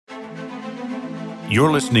You're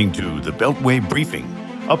listening to The Beltway Briefing,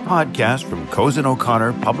 a podcast from Cozen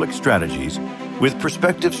O'Connor Public Strategies with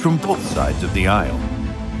perspectives from both sides of the aisle.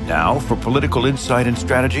 Now, for political insight and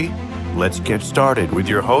strategy, let's get started with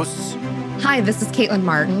your hosts. Hi, this is Caitlin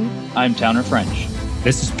Martin. I'm Towner French.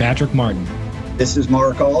 This is Patrick Martin. This is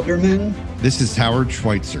Mark Alderman. This is Howard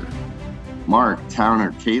Schweitzer. Mark,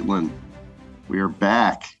 Towner, Caitlin, we are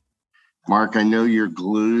back. Mark, I know you're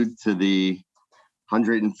glued to the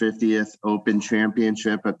 150th Open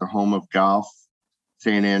Championship at the home of golf,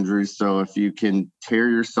 St. Andrews. So if you can tear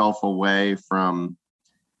yourself away from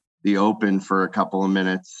the Open for a couple of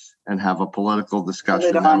minutes and have a political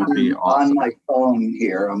discussion, that would be awesome. On my phone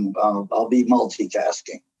here, I'll be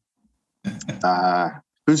multitasking.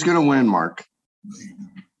 Who's going to win, Mark?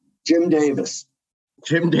 Jim Davis.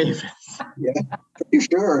 Jim Davis. Yeah, pretty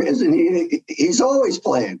sure, isn't he? He's always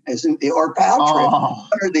playing, isn't he? Or Patrick, one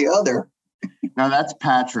or the other. Now that's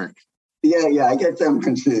Patrick. Yeah, I get them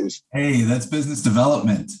confused. Hey, that's business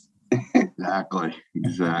development. Exactly.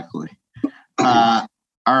 All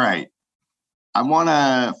right. I want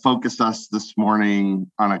to focus us this morning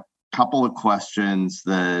on a couple of questions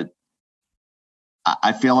that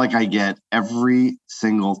I feel like I get every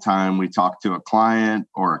single time we talk to a client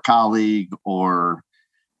or a colleague or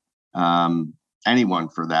anyone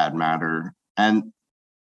for that matter. And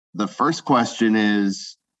the first question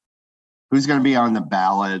is, who's going to be on the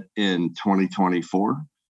ballot in 2024?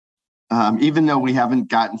 Even though we haven't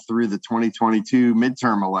gotten through the 2022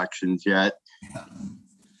 midterm elections yet,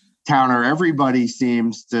 Towner, everybody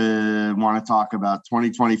seems to want to talk about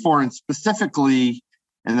 2024, and specifically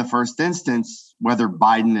in the first instance, whether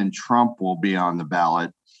Biden and Trump will be on the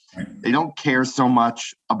ballot. They don't care so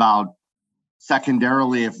much about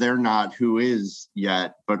secondarily if they're not, who is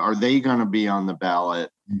yet, but are they going to be on the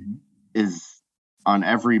ballot is on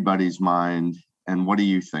everybody's mind. And what do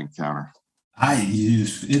you think, Towner?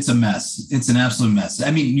 It's a mess. It's an absolute mess.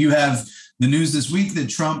 I mean, you have the news this week that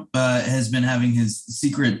Trump has been having his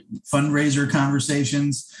secret fundraiser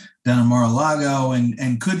conversations down in Mar-a-Lago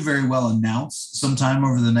and could very well announce sometime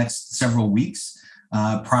over the next several weeks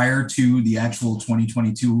prior to the actual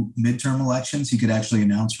 2022 midterm elections. He could actually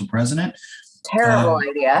announce for president. Terrible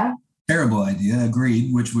idea. Terrible idea,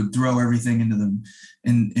 agreed, which would throw everything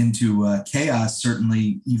into chaos,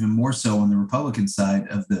 certainly even more so on the Republican side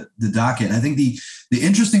of the docket. I think the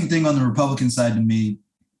interesting thing on the Republican side to me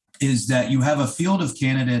is that you have a field of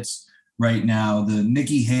candidates right now, the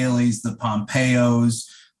Nikki Haley's, the Pompeos,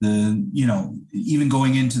 even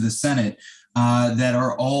going into the Senate, that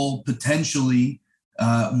are all potentially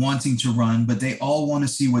wanting to run, but they all want to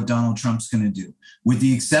see what Donald Trump's going to do, with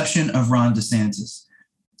the exception of Ron DeSantis.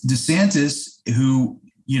 DeSantis, who,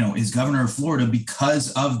 is governor of Florida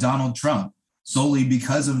because of Donald Trump, solely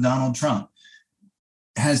because of Donald Trump,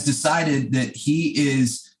 has decided that he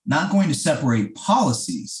is not going to separate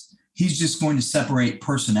policies. He's just going to separate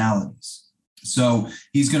personalities. So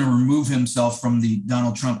he's going to remove himself from the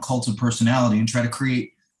Donald Trump cult of personality and try to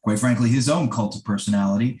create, quite frankly, his own cult of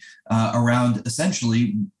personality around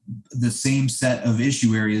essentially the same set of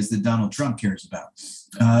issue areas that Donald Trump cares about.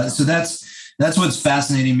 So that's what's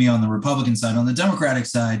fascinating me on the Republican side. On the Democratic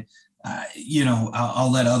side,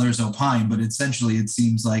 I'll let others opine, but essentially it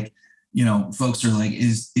seems like, folks are like,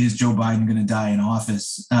 is Joe Biden going to die in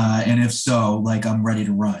office? And if so, I'm ready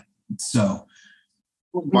to run. So,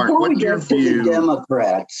 Mark, before we get to the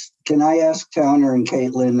Democrats, can I ask Towner and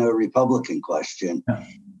Caitlin a Republican question? Yeah.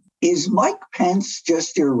 Is Mike Pence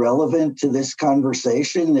just irrelevant to this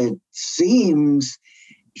conversation? It seems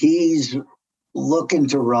he's looking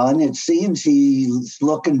to run. It seems he's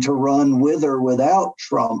looking to run with or without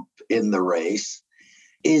Trump in the race.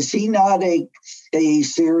 Is he not a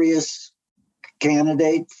serious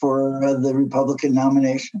candidate for the Republican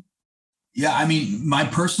nomination? Yeah, I mean, my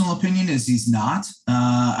personal opinion is he's not.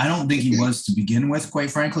 I don't think he was to begin with, quite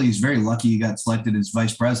frankly. He's very lucky he got selected as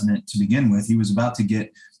vice president to begin with. He was about to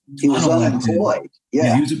get unemployed.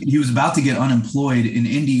 Yeah, he was about to get unemployed in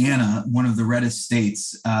Indiana, one of the reddest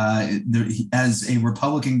states. As a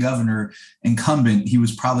Republican governor incumbent, he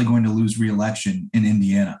was probably going to lose re-election in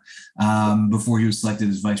Indiana before he was selected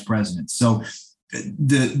as vice president. So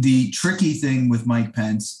the tricky thing with Mike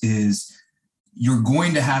Pence is you're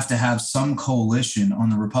going to have some coalition on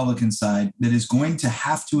the Republican side that is going to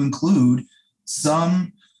have to include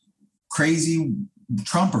some crazy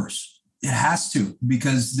Trumpers. It has to,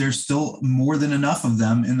 because there's still more than enough of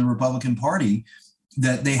them in the Republican Party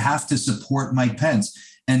that they have to support Mike Pence.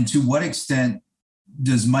 And to what extent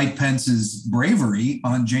does Mike Pence's bravery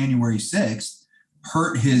on January 6th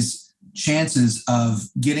hurt his chances of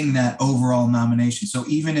getting that overall nomination? So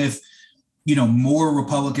even if more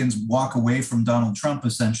Republicans walk away from Donald Trump,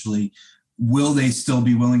 essentially, will they still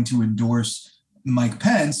be willing to endorse Mike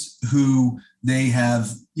Pence, who they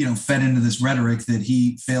have, fed into this rhetoric that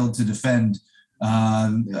he failed to defend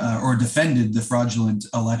or defended the fraudulent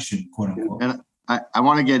election, quote unquote. And I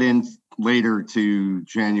want to get in later to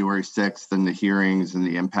January 6th and the hearings and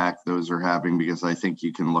the impact those are having, because I think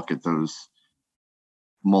you can look at those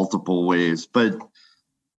multiple ways. But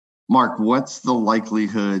Mark, what's the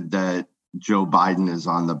likelihood that Joe Biden is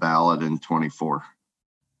on the ballot in 24?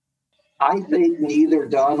 I think neither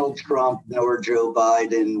Donald Trump nor Joe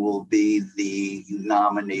Biden will be the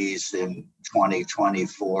nominees in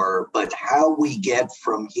 2024, but how we get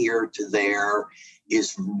from here to there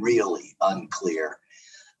is really unclear.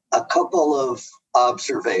 A couple of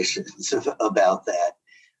observations about that.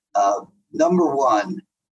 Number one,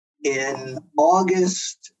 in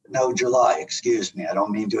July, I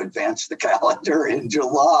don't mean to advance the calendar. In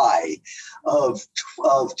July of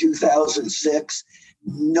 2006,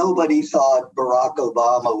 nobody thought Barack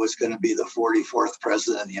Obama was going to be the 44th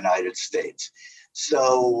president of the United States.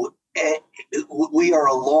 So we are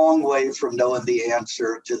a long way from knowing the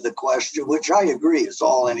answer to the question, which I agree is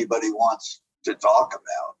all anybody wants to talk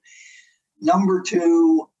about. Number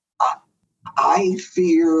two, I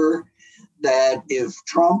fear that if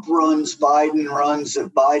Trump runs, Biden runs, if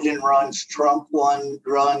Biden runs, Trump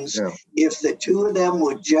runs, if the two of them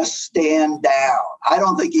would just stand down. I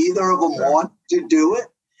don't think either of them want to do it,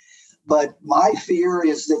 but my fear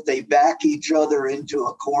is that they back each other into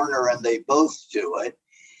a corner and they both do it.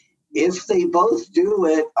 If they both do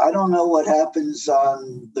it, I don't know what happens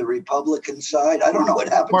on the Republican side. I don't know what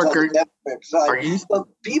happens on the Democratic side, but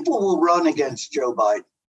people will run against Joe Biden.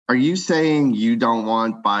 Are you saying you don't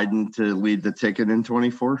want Biden to lead the ticket in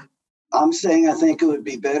 24? I'm saying I think it would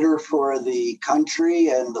be better for the country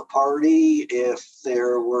and the party if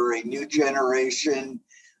there were a new generation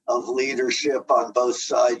of leadership on both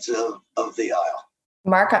sides of the aisle.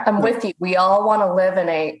 Mark, I'm with you. We all want to live in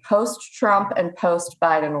a post-Trump and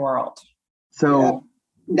post-Biden world. So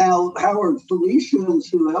now, Howard, Felicia and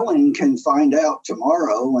Sue Ellen can find out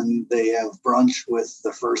tomorrow when they have brunch with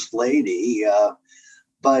the First Lady.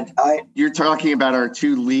 You're talking about our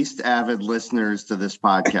two least avid listeners to this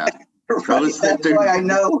podcast. Right. That's why I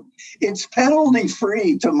know it's penalty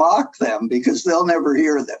free to mock them because they'll never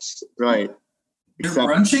hear this. Right. You're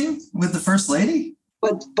brunching with the First Lady?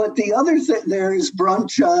 But the other thing, there is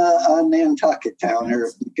brunch on Nantucket Towner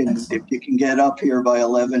if you can get up here by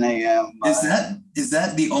 11 a.m. Is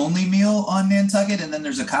that the only meal on Nantucket, and then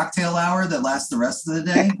there's a cocktail hour that lasts the rest of the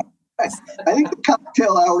day? I think the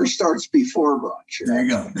cocktail hour starts before brunch. There you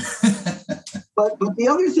go. But the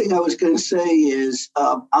other thing I was going to say is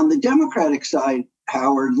on the Democratic side,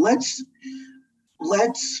 Howard, let's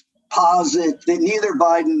posit that neither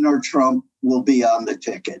Biden nor Trump will be on the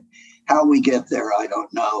ticket. How we get there, I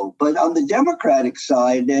don't know. But on the Democratic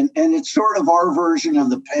side, and it's sort of our version of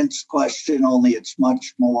the Pence question, only it's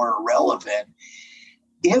much more relevant.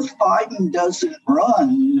 If Biden doesn't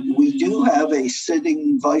run, we do have a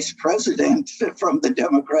sitting vice president from the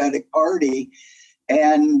Democratic Party.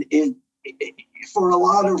 And it for a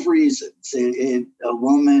lot of reasons, a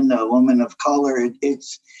woman of color,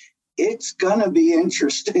 it's going to be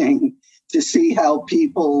interesting to see how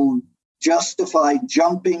people justify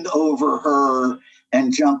jumping over her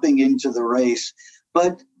and jumping into the race.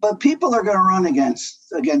 But people are going to run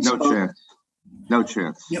against No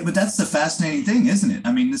chance. Yeah, but that's the fascinating thing, isn't it?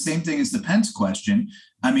 I mean, the same thing as the Pence question.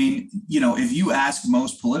 I mean, if you ask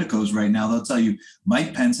most politicos right now, they'll tell you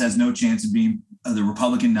Mike Pence has no chance of being the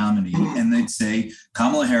Republican nominee. And they'd say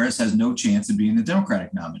Kamala Harris has no chance of being the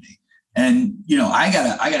Democratic nominee. And, I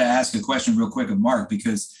gotta ask a question real quick of Mark,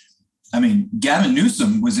 because Gavin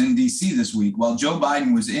Newsom was in D.C. this week while Joe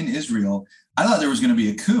Biden was in Israel. I thought there was going to be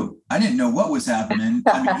a coup. I didn't know what was happening.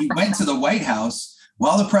 He went to the White House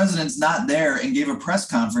while the president's not there and gave a press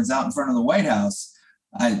conference out in front of the White House.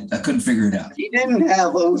 I couldn't figure it out. He didn't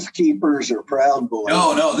have Oath Keepers or Proud Boys.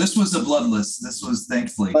 No, this was a bloodless. This was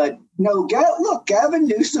thankfully. But no, look, Gavin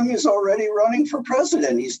Newsom is already running for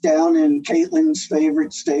president. He's down in Caitlin's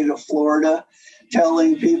favorite state of Florida,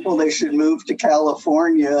 telling people they should move to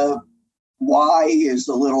California. Why is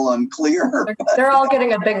a little unclear. They're all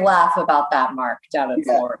getting a big laugh about that, Mark, down in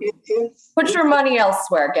Florida. Put your money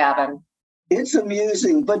elsewhere, Gavin. It's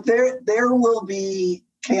amusing, but there will be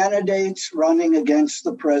candidates running against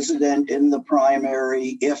the president in the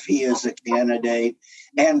primary if he is a candidate.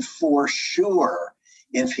 And for sure,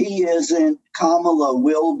 if he isn't, Kamala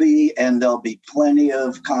will be, and there'll be plenty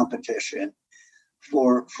of competition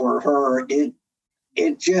for her.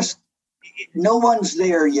 No one's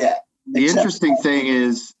there yet. The interesting thing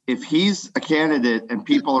is, if he's a candidate and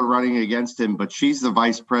people are running against him, but she's the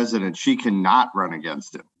vice president, she cannot run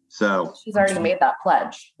against him. So she's already made that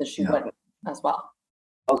pledge that she wouldn't as well.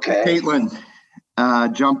 Okay.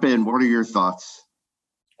 Caitlin, jump in. What are your thoughts?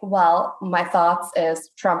 Well, my thoughts is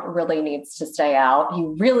Trump really needs to stay out. He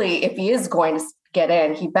really, if he is going to get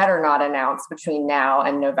in, he better not announce between now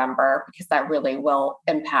and November, because that really will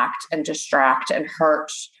impact and distract and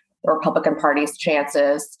hurt the Republican Party's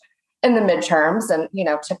chances in the midterms. And,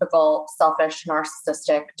 typical selfish,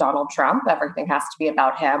 narcissistic Donald Trump, everything has to be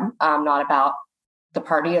about him, not about the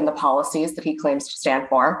party and the policies that he claims to stand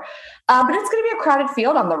for. But it's going to be a crowded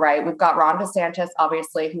field on the right. We've got Ron DeSantis,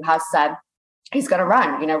 obviously, who has said he's going to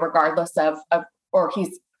run, regardless or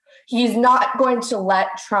he's not going to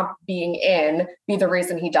let Trump being in be the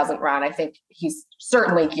reason he doesn't run. I think he's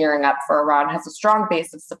certainly gearing up for a run, has a strong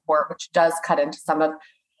base of support, which does cut into some of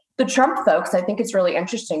the Trump folks. I think it's really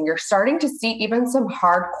interesting. You're starting to see even some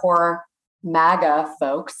hardcore MAGA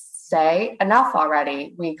folks say, enough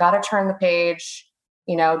already. We got to turn the page.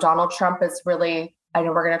 Donald Trump is really, I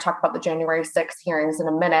know we're going to talk about the January 6th hearings in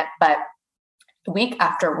a minute, but week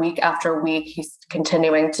after week after week, he's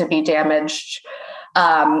continuing to be damaged.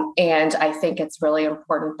 And I think it's really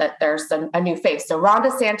important that there's a new face. So Ron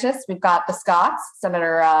DeSantis, we've got the Scotts,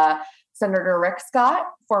 Senator Rick Scott,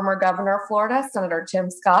 former governor of Florida, Senator Tim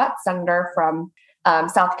Scott, senator from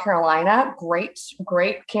South Carolina,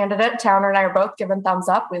 great candidate. Towner and I are both giving thumbs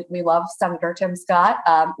up. We love Senator Tim Scott.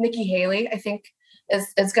 Nikki Haley, I think,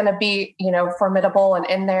 is going to be, formidable and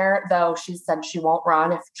in there, though she said she won't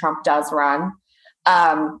run if Trump does run.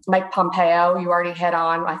 Mike Pompeo, you already hit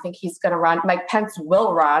on. I think he's going to run. Mike Pence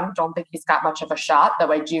will run. Don't think he's got much of a shot,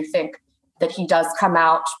 though I do think that he does come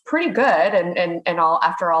out pretty good and all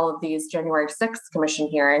after all of these January 6th commission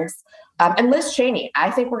hearings. And Liz Cheney, I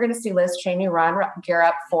think we're going to see Liz Cheney gear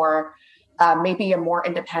up for maybe a more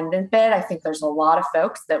independent bid. I think there's a lot of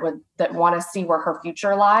folks that want to see where her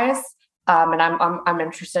future lies. And I'm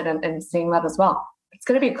interested in seeing that as well. It's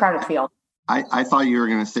going to be a crowded field. I thought you were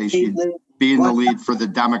going to say she'd be in the lead for the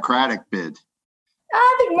Democratic bid.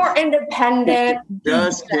 I think more independent.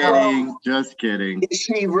 Just kidding. Is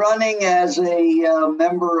she running as a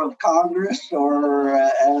member of Congress or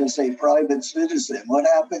as a private citizen? What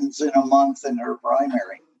happens in a month in her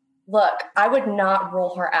primary? Look, I would not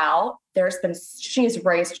rule her out. She's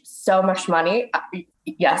raised so much money.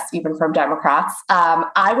 Yes, even from Democrats.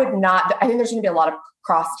 I think there's going to be a lot of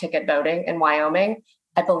cross-ticket voting in Wyoming.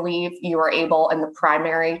 I believe you were able in the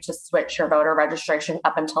primary to switch your voter registration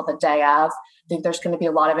up until the day of. I think there's going to be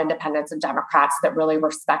a lot of independents and Democrats that really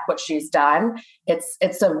respect what she's done. It's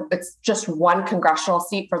just one congressional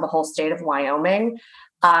seat for the whole state of Wyoming.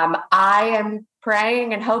 I am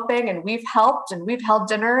praying and hoping, and we've helped and we've held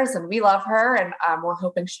dinners and we love her, and we're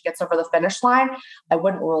hoping she gets over the finish line. I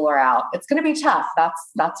wouldn't rule her out. It's going to be tough.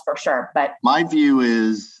 That's for sure. But my view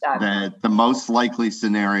is that the most likely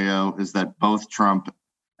scenario is that both Trump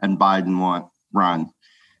and Biden run.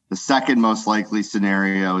 The second most likely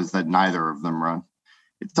scenario is that neither of them run.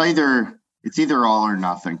 It's either all or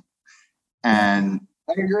nothing. And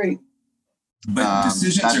I agree. But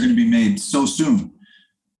decisions are going to be made so soon.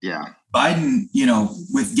 Yeah. Biden,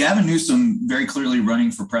 with Gavin Newsom very clearly running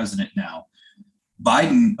for president now,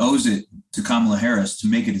 Biden owes it to Kamala Harris to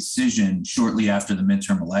make a decision shortly after the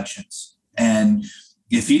midterm elections. And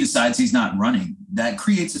if he decides he's not running, that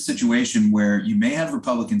creates a situation where you may have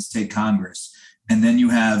Republicans take Congress, and then you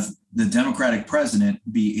have the Democratic president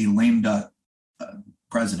be a lame duck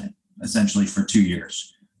president, essentially, for 2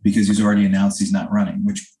 years, because he's already announced he's not running,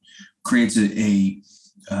 which creates a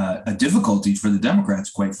difficulty for the Democrats,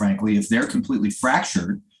 quite frankly, if they're completely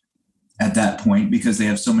fractured at that point because they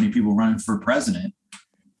have so many people running for president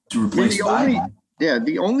to replace Biden.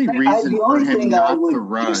 The only reason for him not to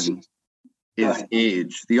run is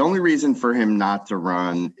age. The only reason for him not to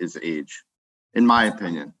run is age, in my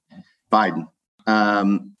opinion. Biden.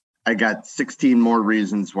 I got 16 more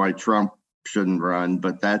reasons why Trump shouldn't run,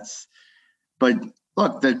 but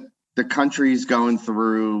look, the country's going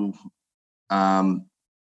through,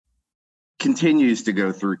 continues to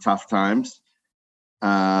go through tough times.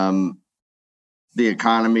 The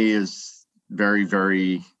economy is very,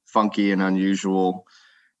 very funky and unusual,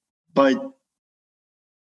 but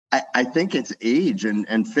I think it's age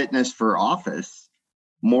and fitness for office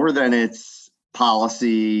more than it's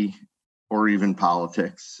policy or even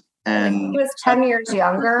politics. And he was 10 years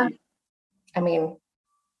younger.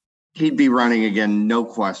 He'd be running again, no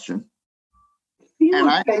question. If he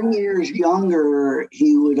was 10 years younger,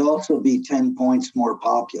 he would also be 10 points more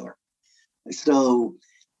popular. So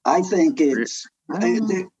I think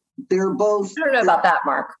they're both. I don't know about that,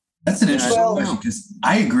 Mark. That's an interesting Well- question because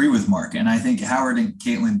I agree with Mark, and I think Howard and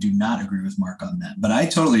Caitlin do not agree with Mark on that. But I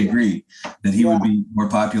totally agree that he would be more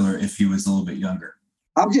popular if he was a little bit younger.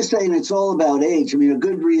 I'm just saying it's all about age. I mean, a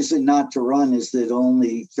good reason not to run is that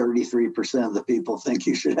only 33% of the people think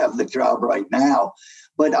you should have the job right now.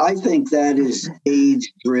 But I think that is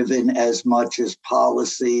age driven as much as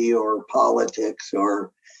policy or politics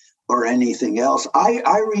or anything else.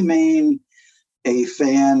 I remain a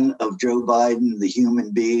fan of Joe Biden, the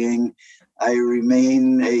human being. I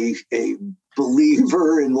remain a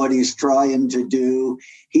believer in what he's trying to do.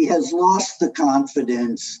 He has lost the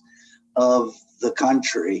confidence of the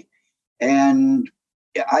country. And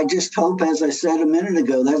I just hope, as I said a minute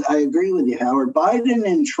ago, that I agree with you, Howard. Biden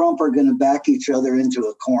and Trump are going to back each other into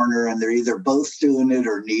a corner, and they're either both doing it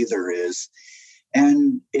or neither is.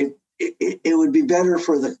 And it would be better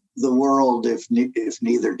for the world if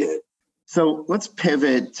neither did. So let's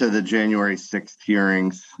pivot to the January 6th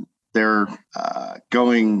hearings. They're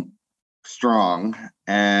going strong,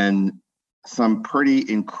 and some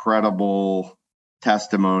pretty incredible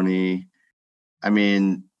testimony. I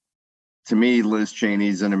mean, to me, Liz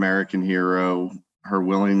Cheney's an American hero. Her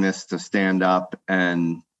willingness to stand up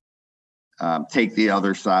and take the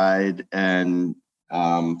other side, and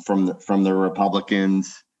from the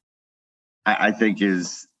Republicans, I think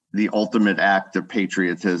is the ultimate act of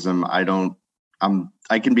patriotism. I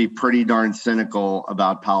can be pretty darn cynical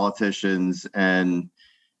about politicians and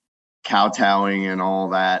kowtowing and all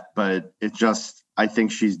that, but I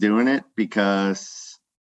think she's doing it because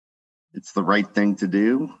it's the right thing to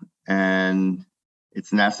do and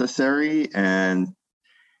it's necessary. And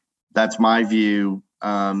that's my view.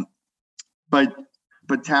 But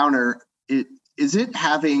Towner, is it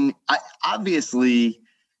having, obviously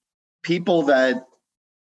people that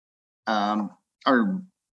are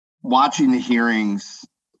watching the hearings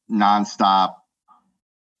nonstop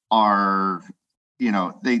are,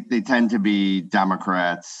 they tend to be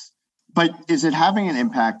Democrats, but is it having an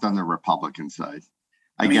impact on the Republican side?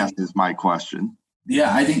 I guess is my question.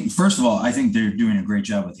 Yeah, I think, first of all, I think they're doing a great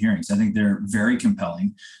job with hearings. I think they're very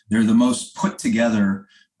compelling. They're the most put together,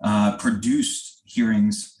 produced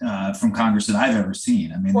hearings from Congress that I've ever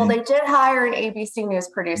seen. I mean, they did hire an ABC News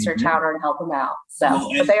producer, Towner, to help them out.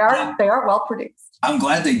 So, but they are well produced. I'm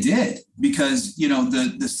glad they did because,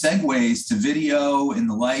 the segues to video and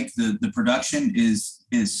the like, the production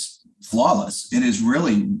is flawless. It is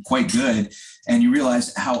really quite good. And you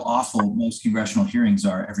realize how awful most congressional hearings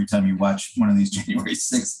are every time you watch one of these January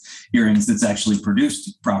 6th hearings that's actually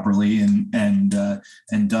produced properly and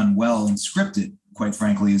done well and scripted, quite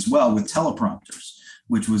frankly, as well, with teleprompters,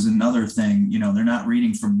 which was another thing. They're not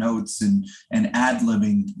reading from notes and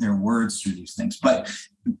ad-libbing their words through these things. But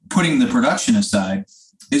putting the production aside,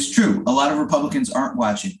 it's true. A lot of Republicans aren't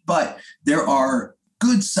watching, but there are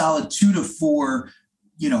good solid 2 to 4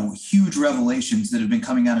 huge revelations that have been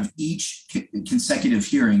coming out of each consecutive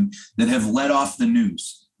hearing that have led off the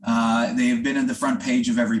news. They have been at the front page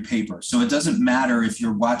of every paper. So it doesn't matter if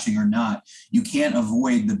you're watching or not. You can't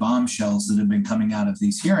avoid the bombshells that have been coming out of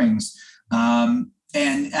these hearings. And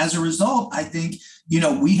as a result, I think,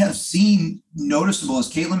 we have seen noticeable, as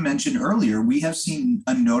Caitlin mentioned earlier, we have seen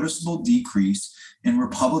a noticeable decrease in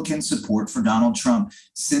Republican support for Donald Trump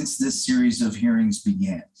since this series of hearings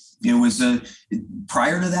began. It was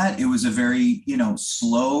prior to that, it was a very,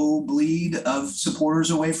 slow bleed of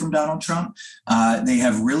supporters away from Donald Trump. They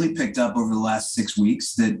have really picked up over the last 6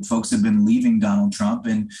 weeks that folks have been leaving Donald Trump.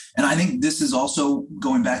 And I think this is also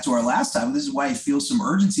going back to our last time. This is why I feel some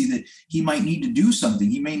urgency that he might need to do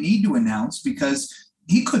something. He may need to announce because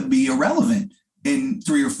he could be irrelevant in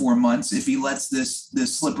 3 or 4 months if he lets this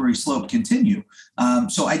slippery slope continue.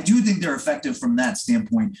 So I do think they're effective from that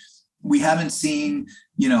standpoint. We haven't seen,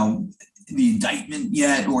 the indictment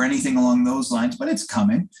yet or anything along those lines, but it's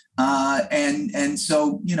coming. And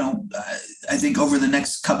so, I think over the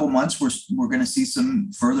next couple months, we're going to see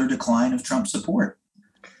some further decline of Trump support.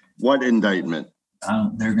 What indictment?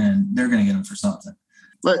 They're going to get him for something.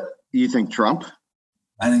 But you think Trump?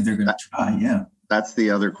 I think they're going to try. Yeah. That's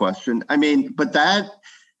the other question. I mean, but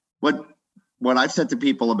what I've said to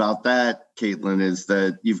people about that, Caitlin, is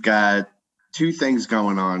that you've got 2 things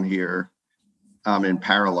going on here in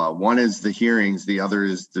parallel. One is the hearings. The other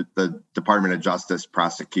is the Department of Justice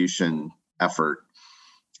prosecution effort.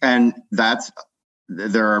 And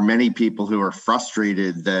there are many people who are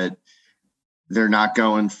frustrated that they're not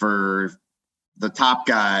going for the top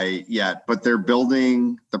guy yet, but they're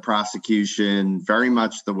building the prosecution very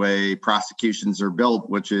much the way prosecutions are built,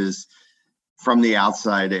 which is from the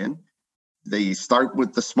outside in. They start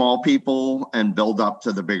with the small people and build up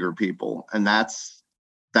to the bigger people. And that's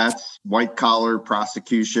That's white collar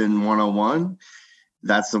prosecution 101.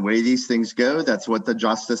 That's the way these things go. That's what the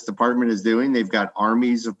Justice Department is doing. They've got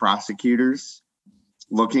armies of prosecutors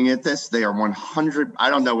looking at this. They are 100. I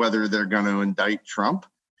don't know whether they're going to indict Trump,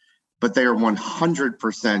 but they are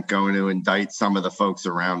 100% going to indict some of the folks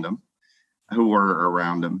around him who were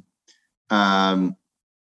around him.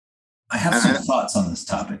 I have some thoughts on this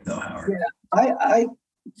topic, though, Howard. Yeah, I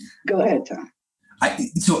go ahead, Tom.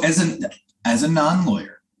 So as a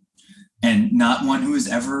non-lawyer and not one who has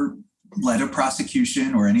ever led a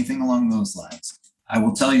prosecution or anything along those lines, I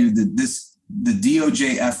will tell you that the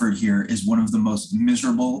DOJ effort here is one of the most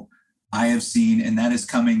miserable I have seen, and that is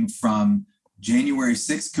coming from January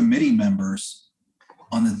 6th committee members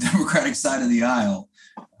on the Democratic side of the aisle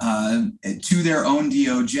to their own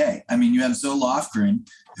DOJ. I mean, you have Zoe Lofgren,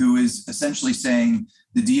 who is essentially saying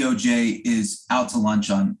the DOJ is out to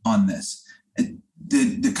lunch on this.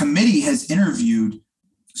 The committee has interviewed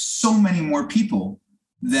so many more people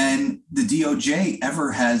than the DOJ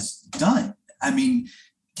ever has done. I mean,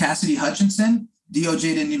 Cassidy Hutchinson, DOJ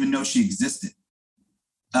didn't even know she existed,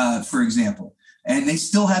 for example, and they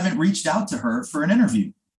still haven't reached out to her for an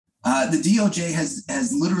interview. The DOJ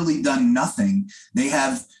has literally done nothing. They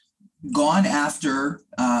have gone after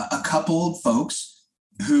a couple of folks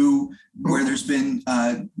where there's been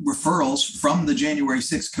referrals from the January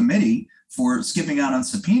 6th committee for skipping out on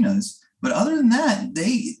subpoenas. But other than that,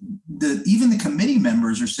 even the committee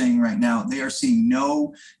members are saying right now they are seeing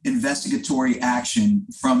no investigatory action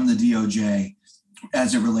from the DOJ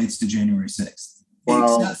as it relates to January 6th,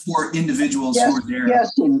 except for individuals who are there.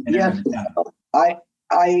 Yes,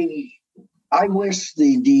 I wish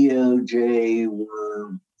the DOJ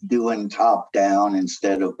were doing top down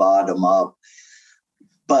instead of bottom up,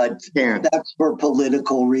 but that's for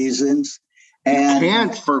political reasons. And you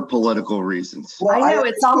can't for political reasons. Well, I know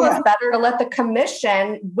it's almost better to let the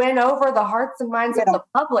commission win over the hearts and minds of the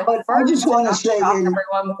public first. I just want to say, everyone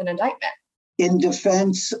with an indictment. In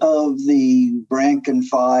defense of the rank and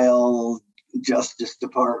file Justice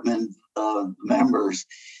Department members,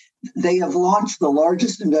 they have launched the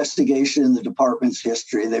largest investigation in the department's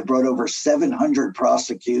history. They brought over 700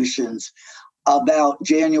 prosecutions about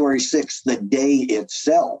January 6th, the day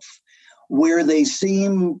itself, where they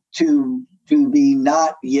seem to be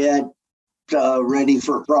not yet ready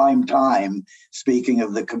for prime time, speaking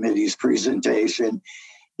of the committee's presentation,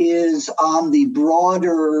 is on the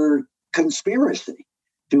broader conspiracy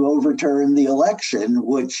to overturn the election,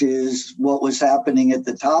 which is what was happening at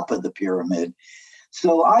the top of the pyramid.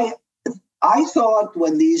 So I thought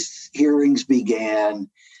when these hearings began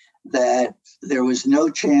that there was no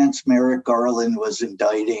chance Merrick Garland was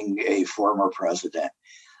indicting a former president.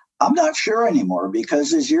 I'm not sure anymore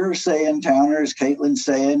because, as you're saying, Towner, as Caitlin's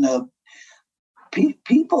saying,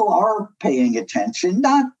 people are paying attention,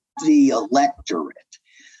 not the electorate,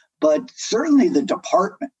 but certainly the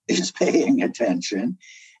department is paying attention,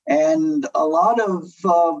 and a lot of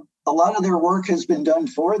their work has been done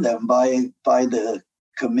for them by the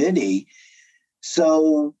committee.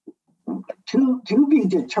 So, to be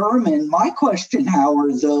determined. My question,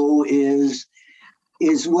 Howard, though, is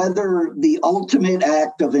whether the ultimate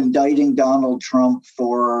act of indicting Donald Trump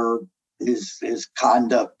for his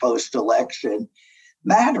conduct post-election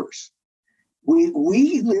matters. We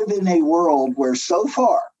live in a world where so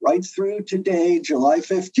far, right through today, July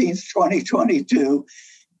 15th, 2022,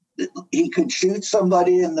 he could shoot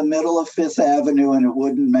somebody in the middle of Fifth Avenue and it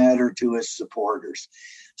wouldn't matter to his supporters.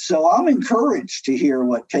 So I'm encouraged to hear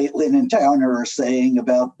what Caitlin and Towner are saying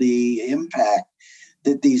about the impact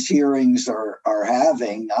that these hearings are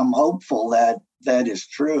having. I'm hopeful that that is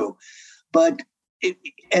true. But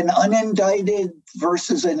an unindicted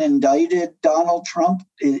versus an indicted Donald Trump,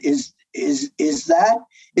 is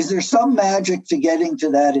there some magic to getting to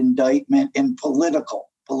that indictment in political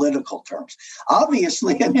terms?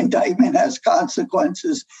 Obviously, an indictment has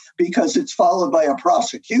consequences because it's followed by a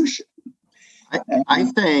prosecution. I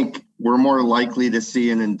think we're more likely to see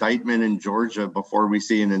an indictment in Georgia before we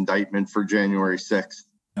see an indictment for January 6th,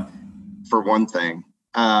 for one thing.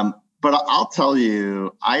 But I'll tell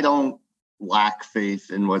you, I don't lack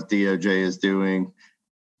faith in what DOJ is doing.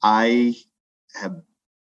 I have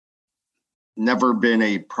never been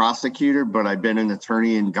a prosecutor, but I've been an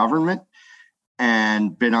attorney in government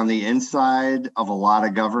and been on the inside of a lot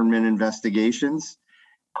of government investigations.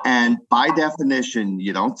 And by definition,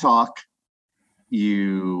 you don't talk.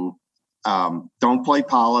 You don't play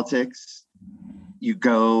politics. You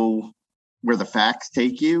go where the facts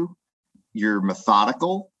take you. You're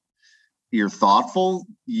methodical. You're thoughtful.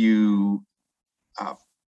 You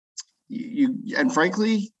and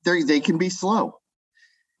frankly, they can be slow.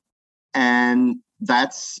 And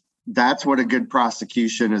that's what a good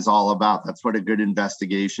prosecution is all about. That's what a good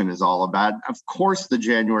investigation is all about. Of course, the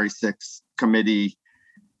January 6th committee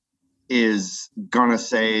is going to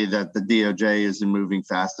say that the DOJ isn't moving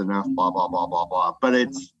fast enough, blah, blah, blah, blah, blah. But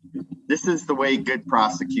this is the way good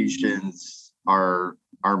prosecutions are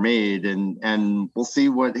made. And we'll see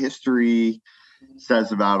what history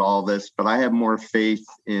says about all this. But I have more faith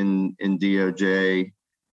in DOJ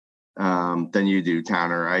than you do,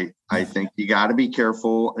 Tanner. I think you got to be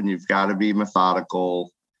careful and you've got to be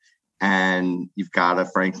methodical and you've got to,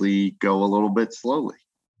 frankly, go a little bit slowly.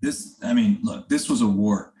 This was a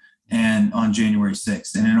war and on January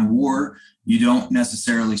 6th. And in a war, you don't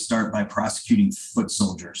necessarily start by prosecuting foot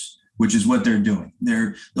soldiers, which is what they're doing.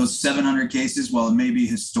 Those 700 cases, while it may be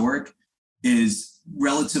historic, is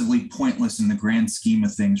relatively pointless in the grand scheme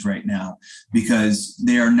of things right now because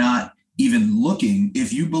they are not even looking.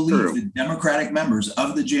 If you believe the Democratic members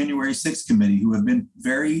of the January 6th committee who have been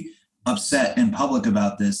very upset and public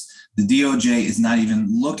about this, the DOJ is not even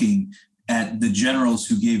looking at the generals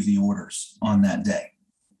who gave the orders on that day.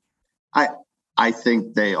 I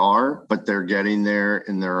think they are, but they're getting there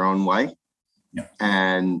in their own way. Yeah.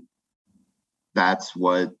 And that's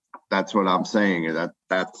what I'm saying.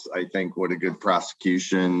 That's I think what a good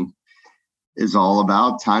prosecution is all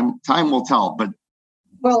about. Time will tell, but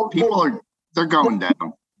they're going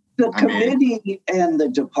down. The committee and the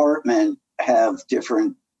department have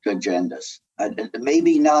different agendas.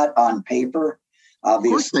 Maybe not on paper, obviously.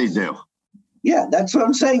 Of course they do. Yeah, that's what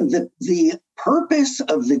I'm saying. The purpose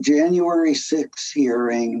of the January 6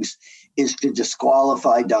 hearings is to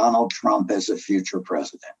disqualify Donald Trump as a future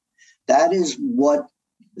president. That is what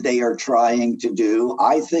they are trying to do.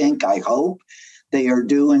 I hope they are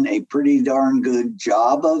doing a pretty darn good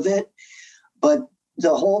job of it. But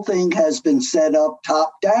the whole thing has been set up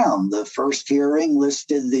top down. The first hearing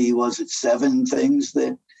listed 7 things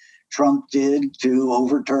that Trump did to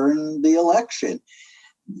overturn the election.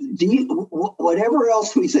 Whatever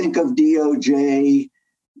else we think of DOJ,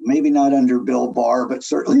 maybe not under Bill Barr, but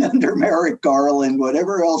certainly under Merrick Garland,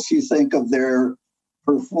 whatever else you think of their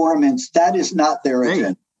performance, that is not their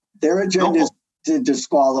agenda. Their agenda is to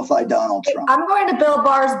disqualify Donald Trump. I'm going to Bill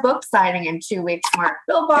Barr's book signing in 2 weeks, Mark.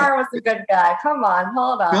 Bill Barr was a good guy. Come on,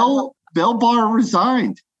 hold on. Bill Barr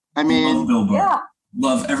resigned. I mean, love Bill Barr. Yeah.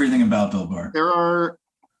 Love everything about Bill Barr. There are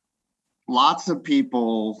lots of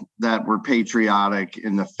people that were patriotic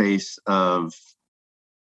in the face of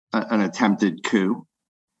an attempted coup.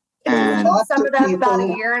 And some of them about a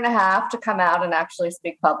year and a half to come out and actually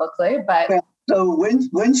speak publicly. But so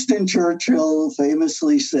Winston Churchill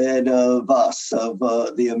famously said of us, of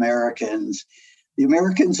the Americans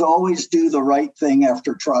always do the right thing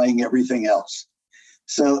after trying everything else.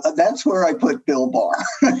 So that's where I put Bill Barr.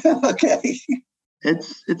 Okay.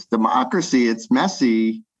 It's democracy. It's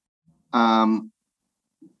messy.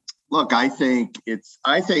 Look, I think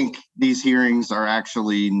these hearings are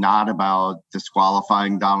actually not about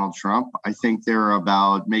disqualifying Donald Trump. I think they're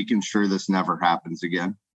about making sure this never happens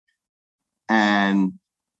again. And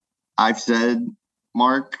I've said,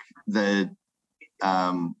 Mark, that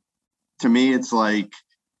to me, it's like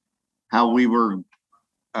how we were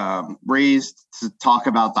raised to talk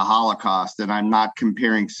about the Holocaust. And I'm not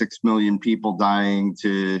comparing 6 million people dying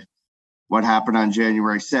to what happened on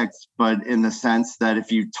January 6th, but in the sense that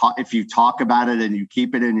if you talk about it and you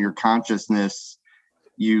keep it in your consciousness,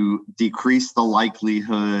 you decrease the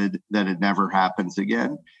likelihood that it never happens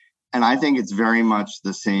again. And I think it's very much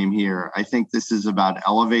the same here. I think this is about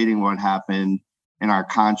elevating what happened in our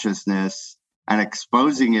consciousness and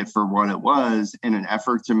exposing it for what it was in an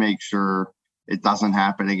effort to make sure it doesn't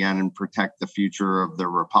happen again and protect the future of the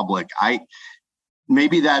republic.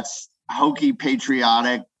 Maybe that's hokey,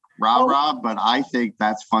 patriotic, rah-rah, but I think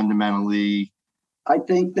that's fundamentally... I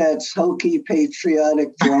think that's hokey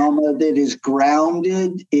patriotic drama that is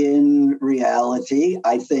grounded in reality.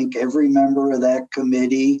 I think every member of that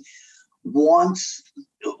committee wants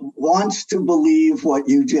to believe what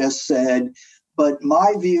you just said. But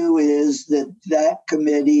my view is that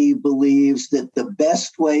committee believes that the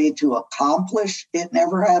best way to accomplish it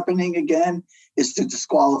never happening again is to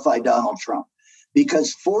disqualify Donald Trump.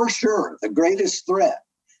 Because for sure, the greatest threat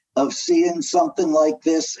of seeing something like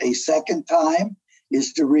this a second time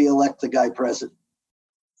is to reelect the guy president.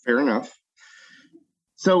 Fair enough.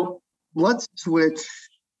 So let's switch,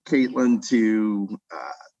 Caitlin, to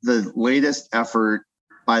the latest effort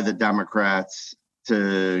by the Democrats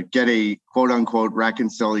to get a quote-unquote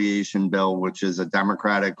reconciliation bill, which is a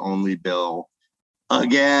Democratic-only bill,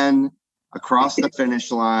 again, across the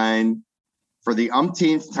finish line for the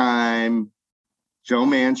umpteenth time. Joe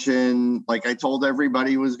Manchin, like I told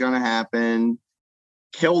everybody was going to happen,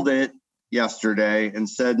 killed it yesterday and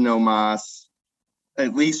said no mas,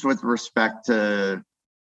 at least with respect to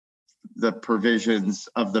the provisions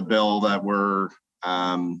of the bill that were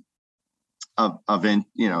other than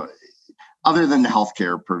the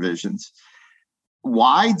healthcare provisions.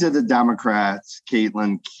 Why do the Democrats,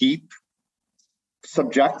 Caitlin, keep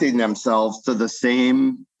subjecting themselves to the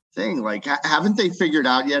same thing? Like, haven't they figured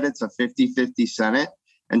out yet it's a 50-50 Senate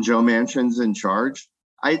and Joe Manchin's in charge?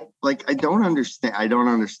 I don't understand. I don't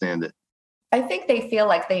understand it. I think they feel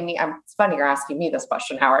like they need, it's funny you're asking me this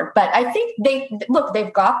question, Howard, but I think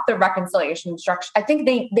they've got the reconciliation instruction. I think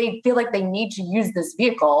they feel like they need to use this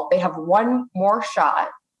vehicle. They have one more shot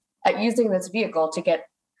at using this vehicle to get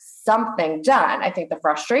something done. I think the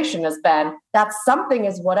frustration has been that something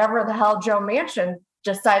is whatever the hell Joe Manchin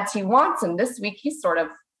decides he wants. And this week he sort of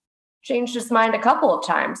changed his mind a couple of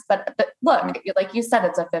times. But look, like you said,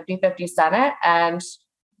 it's a 50-50 Senate, and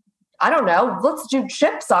I don't know, let's do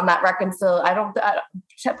chips on that reconciliation.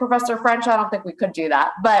 Professor French, I don't think we could do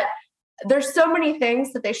that. But there's so many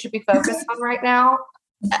things that they should be focused on right now.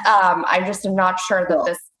 I just am not sure that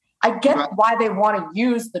this, I get why they want to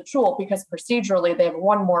use the tool, because procedurally they have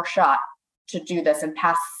one more shot to do this and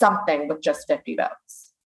pass something with just 50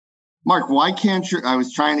 votes. Mark, why can't you? I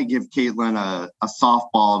was trying to give Caitlin a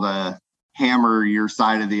softball to hammer your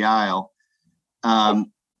side of the aisle.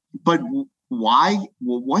 But why?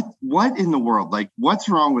 What in the world? Like, what's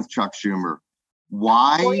wrong with Chuck Schumer?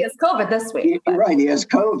 Why? Well, he has COVID this week. Right, he has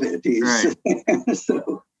COVID. Right.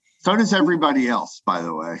 So does everybody else, by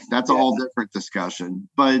the way. That's a whole different discussion.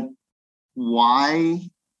 But why?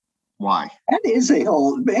 That is a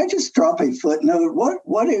whole. May I just drop a footnote?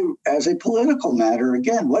 As a political matter,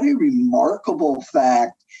 again, what a remarkable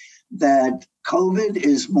fact that COVID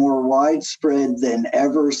is more widespread than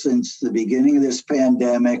ever since the beginning of this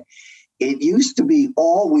pandemic. It used to be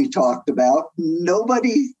all we talked about.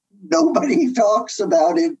 Nobody talks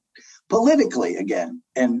about it politically again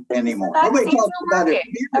and anymore. Nobody talks about it.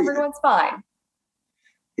 Everyone's fine.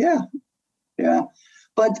 Yeah.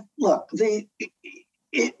 But look,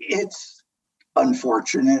 it's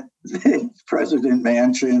unfortunate that President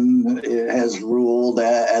Manchin has ruled,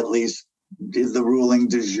 at least the ruling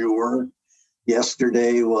du jour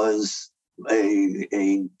yesterday was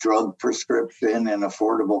a drug prescription and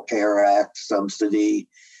Affordable Care Act subsidy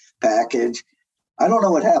package. I don't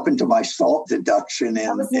know what happened to my SALT deduction.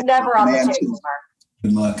 That was never on the table, Mark.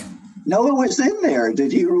 Good luck. No, it was in there.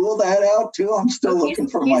 Did he rule that out too? I'm still looking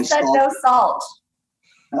for my SALT. He said no salt.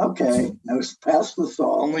 Okay, pass the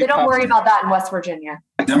salt. They don't worry about that in West Virginia.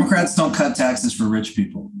 Democrats don't cut taxes for rich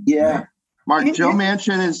people. Yeah. Mark, Joe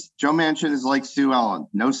Manchin is like Sue Ellen.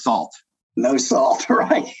 No salt. No salt,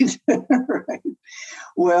 right? Right.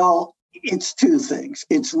 Well, it's two things.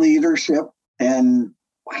 It's leadership and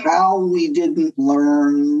how we didn't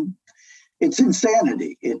learn. It's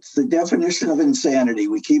insanity. It's the definition of insanity.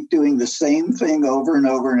 We keep doing the same thing over and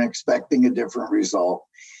over and expecting a different result.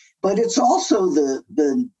 But it's also the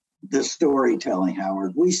storytelling,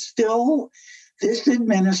 Howard. This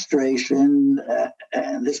administration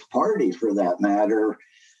and this party, for that matter,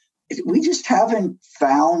 we just haven't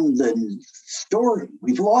found the story.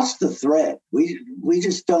 We've lost the thread. We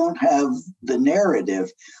just don't have the narrative.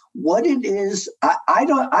 What it is,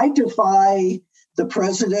 I defy the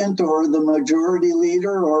president or the majority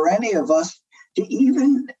leader or any of us to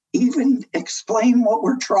even explain what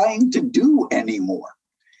we're trying to do anymore.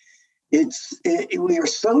 We are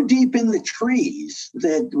so deep in the trees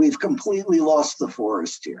that we've completely lost the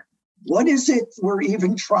forest here. What is it we're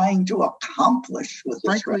even trying to accomplish with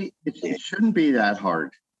this? Frankly, it shouldn't be that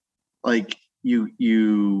hard. Like,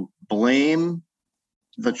 you blame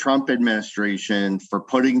the Trump administration for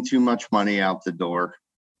putting too much money out the door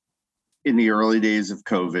in the early days of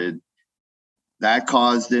COVID. That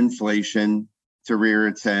caused inflation to rear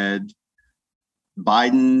its head.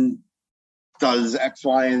 Biden does X,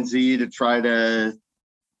 Y, and Z to try to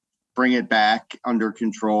bring it back under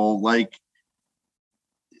control. Like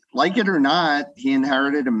it or not, he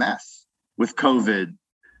inherited a mess with COVID,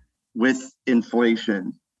 with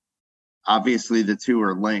inflation. Obviously, the two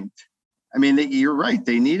are linked. I mean, you're right.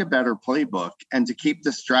 They need a better playbook. And to keep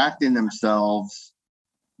distracting themselves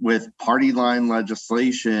with party line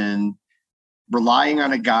legislation, relying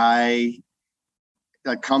on a guy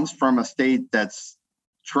that comes from a state that's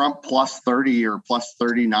Trump plus 30 or plus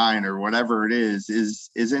 39 or whatever it is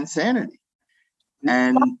insanity.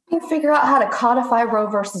 And you figure out how to codify Roe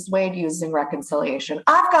versus Wade using reconciliation.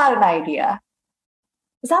 I've got an idea.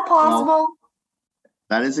 Is that possible? Well,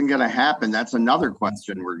 that isn't going to happen. That's another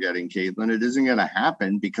question we're getting, Caitlin. It isn't going to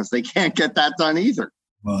happen because they can't get that done either.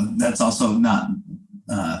 Well, that's also not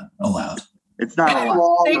allowed. It's not a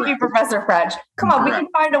lot. Thank you, Professor French. Come on, we can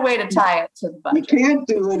find a way to tie it to the budget. You can't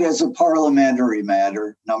do it as a parliamentary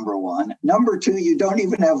matter, number one. Number two, you don't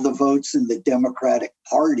even have the votes in the Democratic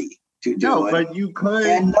Party to do it. But you could.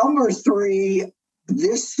 And number three,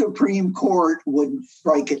 this Supreme Court would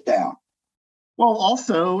strike it down. Well,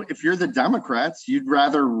 also, if you're the Democrats, you'd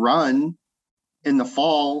rather run in the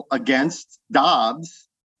fall against Dobbs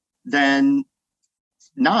than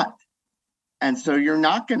not. And so you're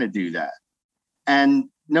not going to do that. And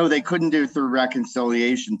no, they couldn't do it through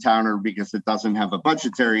reconciliation, Towner, because it doesn't have a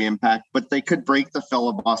budgetary impact, but they could break the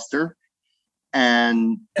filibuster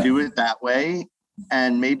and do it that way.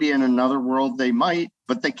 And maybe in another world they might,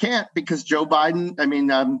 but they can't because Joe Manchin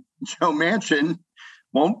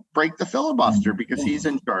won't break the filibuster because he's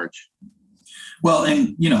in charge. Well,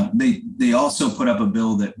 and, they also put up a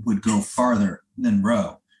bill that would go farther than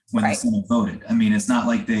Roe when the Senate voted. I mean, it's not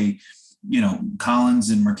like they, Collins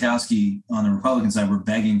and Murkowski on the Republican side were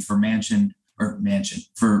begging for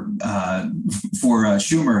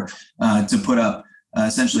Schumer to put up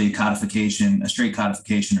essentially a straight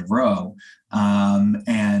codification of Roe,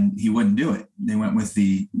 and he wouldn't do it. They went with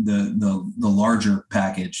the larger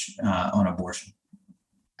package on abortion.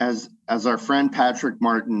 As our friend Patrick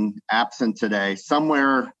Martin, absent today, he's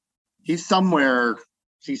somewhere.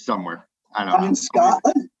 I don't know. In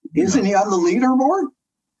Scotland? Isn't he on the leaderboard?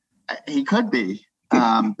 He could be.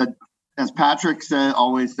 But as Patrick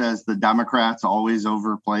always says, the Democrats always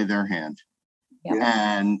overplay their hand.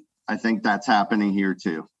 Yeah. And I think that's happening here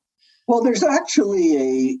too. Well, there's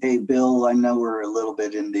actually a bill. I know we're a little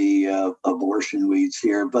bit in the abortion weeds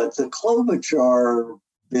here, but the Klobuchar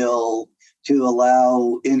bill to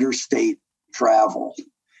allow interstate travel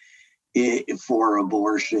for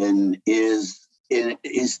abortion is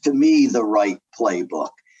to me the right playbook.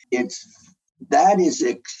 That is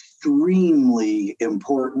extremely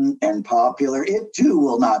important and popular. It too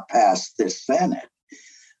will not pass this Senate.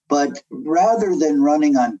 But rather than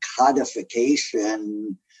running on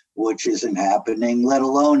codification, which isn't happening, let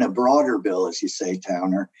alone a broader bill, as you say,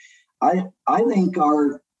 Towner, I think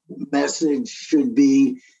our message should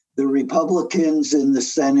be the Republicans in the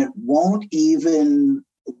Senate won't even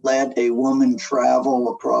let a woman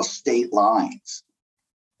travel across state lines,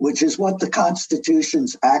 which is what the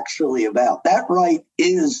Constitution's actually about. That right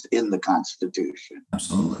is in the Constitution.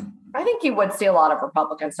 Absolutely. I think you would see a lot of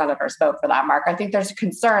Republican senators vote for that, Mark. I think there's a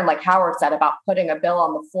concern, like Howard said, about putting a bill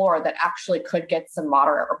on the floor that actually could get some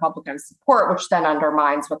moderate Republican support, which then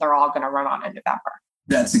undermines what they're all going to run on in November.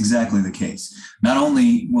 That's exactly the case. Not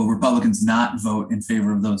only will Republicans not vote in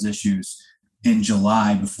favor of those issues in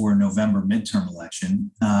July before November midterm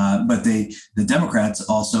election, but the Democrats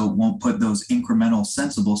also won't put those incremental,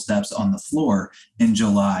 sensible steps on the floor in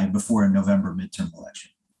July before a November midterm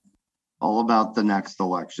election. All about the next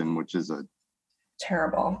election, which is a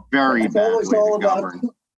terrible, very bad way to govern.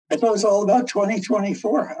 I thought it was all about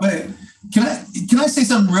 2024. Wait, can I say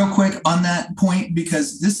something real quick on that point?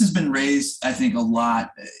 Because this has been raised, I think, a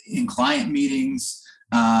lot in client meetings,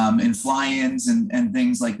 in fly-ins and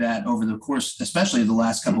things like that over the course, especially the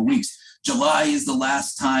last couple of weeks. July is the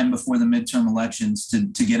last time before the midterm elections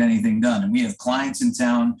to get anything done. And we have clients in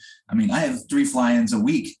town. I mean, I have 3 fly-ins a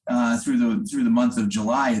week through the month of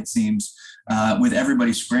July, it seems, with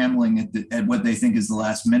everybody scrambling at what they think is the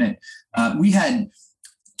last minute. We had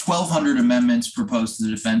 1,200 amendments proposed to the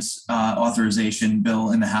defense authorization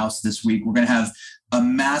bill in the House this week. We're going to have a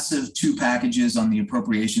massive 2 packages on the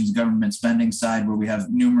appropriations government spending side where we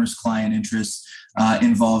have numerous client interests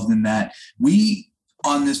involved in that. We,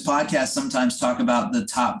 on this podcast, sometimes talk about the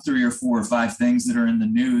top 3 or 4 or 5 things that are in the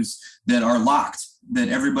news that are locked, that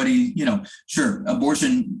everybody, sure,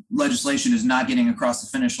 abortion legislation is not getting across the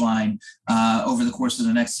finish line over the course of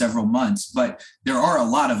the next several months, but there are a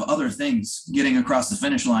lot of other things getting across the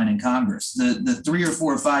finish line in Congress. The 3 or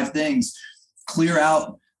 4 or 5 things clear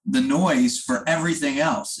out the noise for everything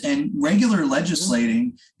else. And regular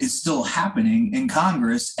legislating is still happening in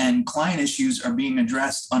Congress, and client issues are being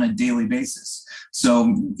addressed on a daily basis.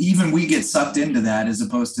 So even we get sucked into that as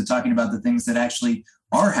opposed to talking about the things that actually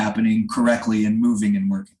are happening correctly and moving and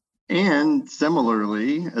working. And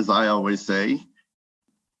similarly, as I always say,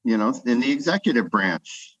 in the executive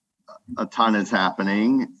branch, a ton is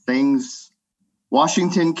happening.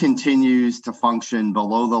 Washington continues to function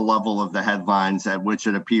below the level of the headlines at which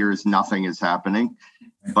it appears nothing is happening.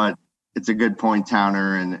 But it's a good point,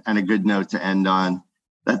 Towner, and a good note to end on,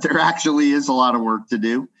 that there actually is a lot of work to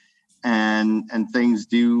do, and things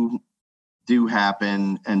do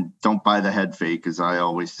happen, and don't buy the head fake, as I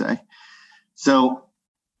always say. So,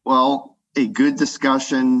 well, a good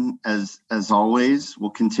discussion as always.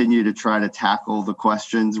 We'll continue to try to tackle the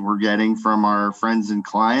questions we're getting from our friends and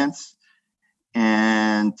clients.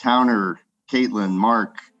 And Towner, Caitlin,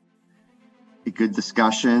 Mark, a good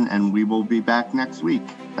discussion, and we will be back next week.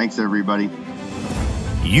 Thanks, everybody.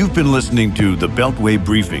 You've been listening to The Beltway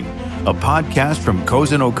Briefing, a podcast from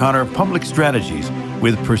Cozen O'Connor Public Strategies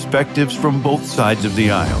with perspectives from both sides of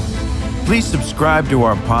the aisle. Please subscribe to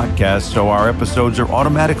our podcast so our episodes are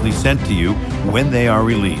automatically sent to you when they are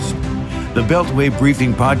released. The Beltway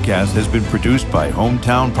Briefing podcast has been produced by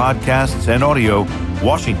Hometown Podcasts and Audio,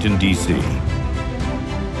 Washington, D.C.